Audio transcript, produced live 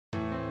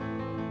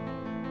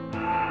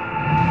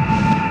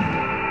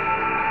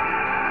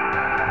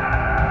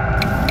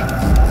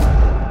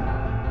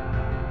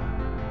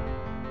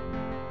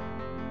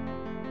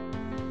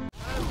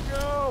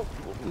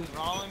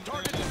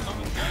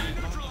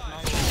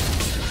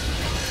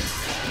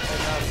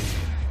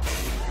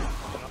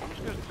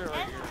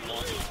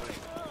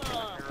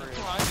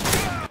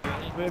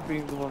Mid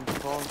being the one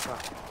falling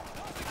back.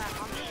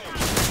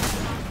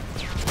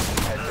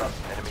 Heads up,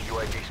 enemy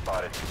UAV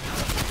spotted.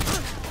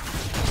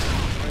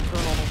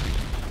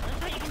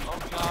 Oh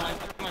god, I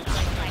took my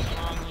second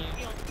on you.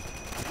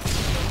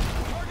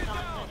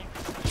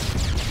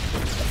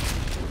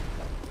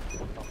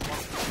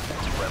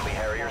 Friendly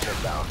Harriers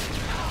inbound.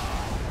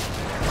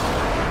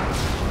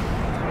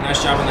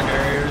 Nice job on the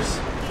Harriers.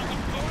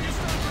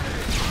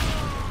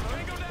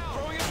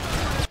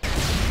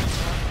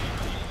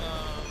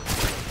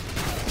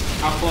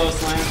 How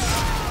close, Lance?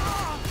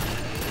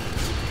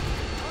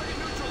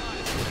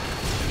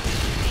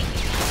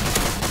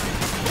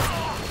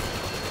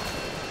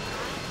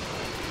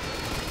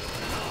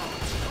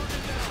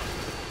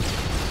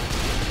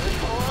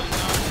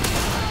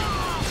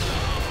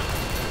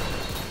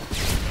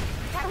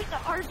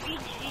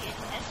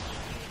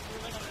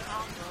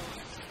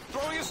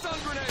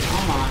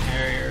 Come on,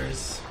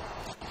 Harriers.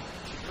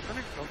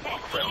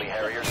 Friendly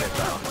Harriers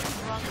inbound.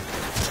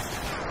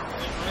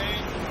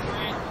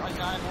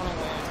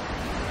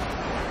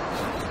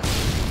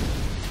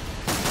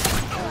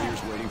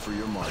 Harriers waiting for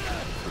your mark.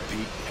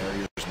 Repeat,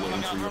 Harriers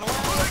waiting for your mark.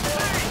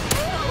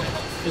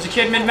 There's a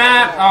kid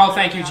mid-map. Oh,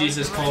 thank you,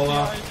 Jesus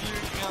Cola.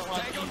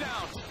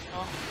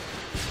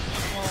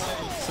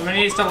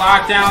 Somebody needs to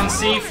lock down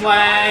C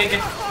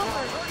flag.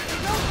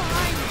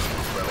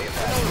 Friendly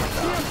Apache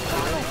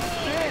inbound.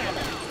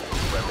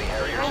 Friendly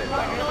Harriers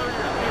inbound.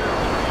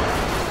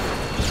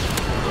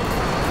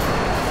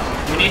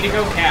 We need to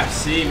go cap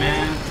C,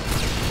 man.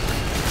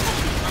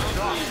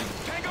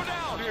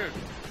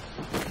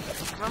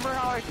 Remember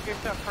how I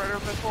skipped that Predator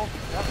missile?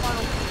 That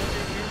final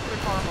use the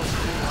karma.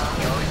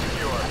 Charlie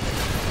secure.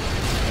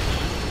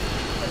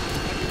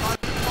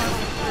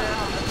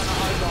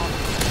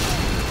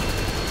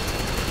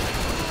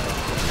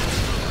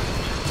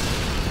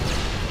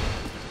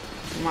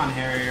 Come on,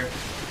 Harrier.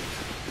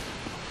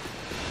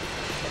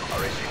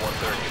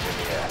 RAC-130 is in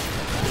the air.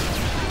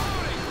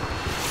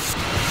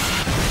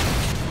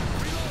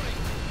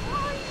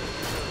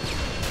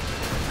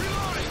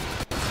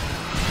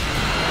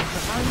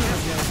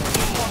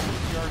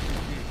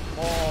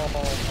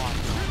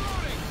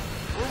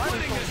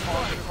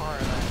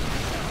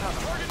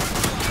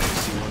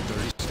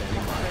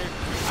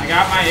 I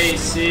got my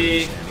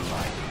AC.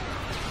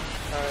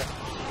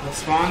 The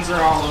spawns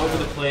are all over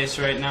the place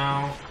right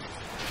now.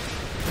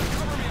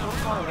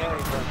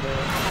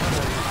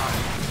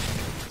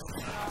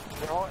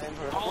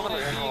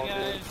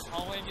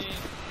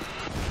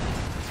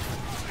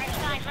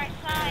 Right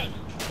side.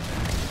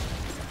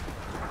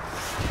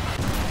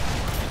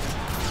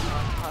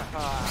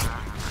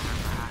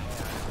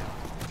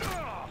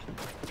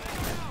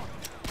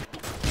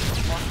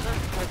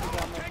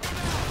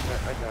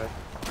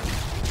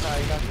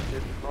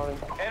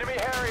 Enemy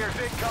Harriers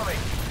incoming.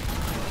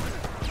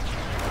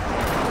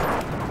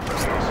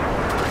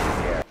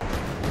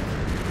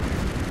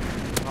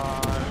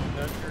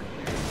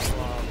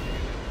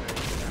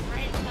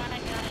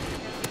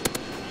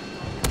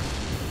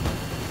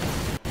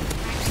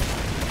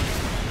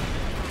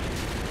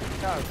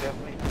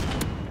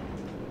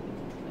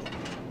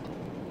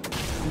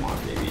 Come on,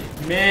 baby.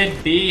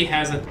 Mid B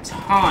has a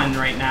ton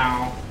right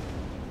now.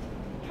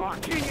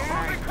 Fucking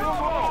A, come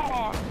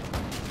on!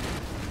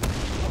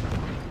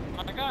 I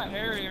got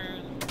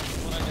Harriers.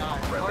 What I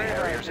got? Friendly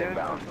Harriers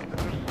inbound.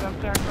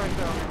 Step back right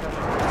there.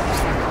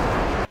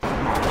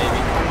 Come on, baby.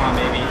 Come on,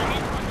 baby.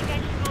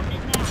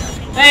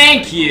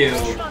 Thank you.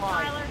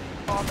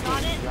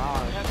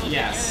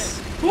 Yes.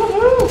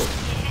 Woohoo!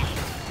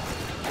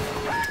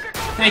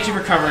 Thank you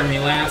for covering me,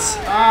 Lance.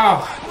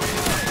 Oh.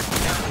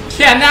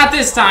 Yeah, not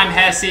this time,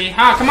 Hesse.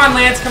 Huh? Come on,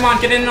 Lance. Come on,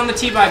 get in on the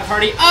teabag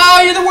party.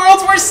 Oh, you're the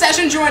world's worst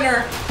session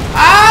joiner.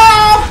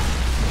 Oh!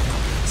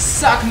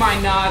 Suck my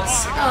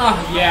nuts.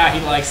 Oh, yeah, he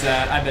likes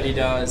that. I bet he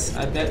does.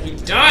 I bet he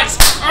does.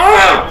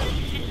 Oh!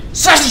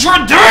 Session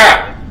joiner,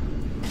 there!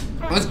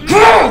 Let's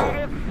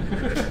go!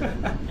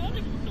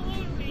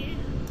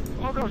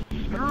 We'll go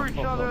screw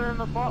each other in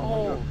the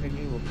butthole.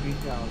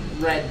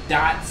 Red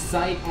dot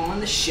sight on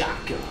the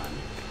shotgun.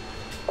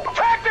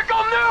 Tactical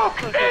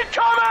nuke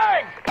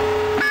incoming!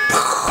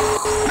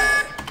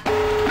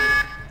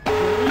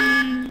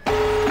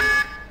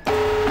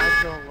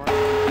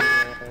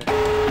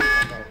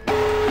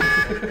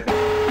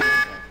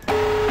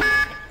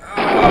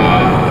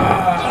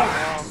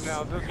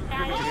 Now this is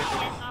gonna be a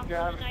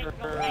scavenger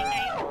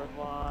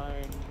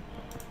line.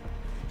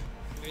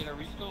 Wait, are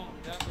we still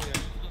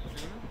streaming?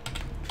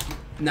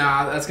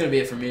 Nah, that's gonna be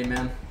it for me,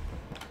 man.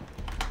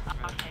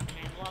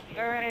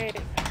 Alright.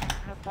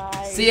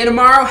 Bye. See you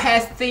tomorrow,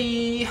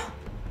 Hesse.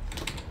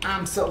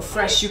 I'm so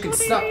fresh you can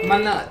suck my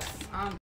nuts.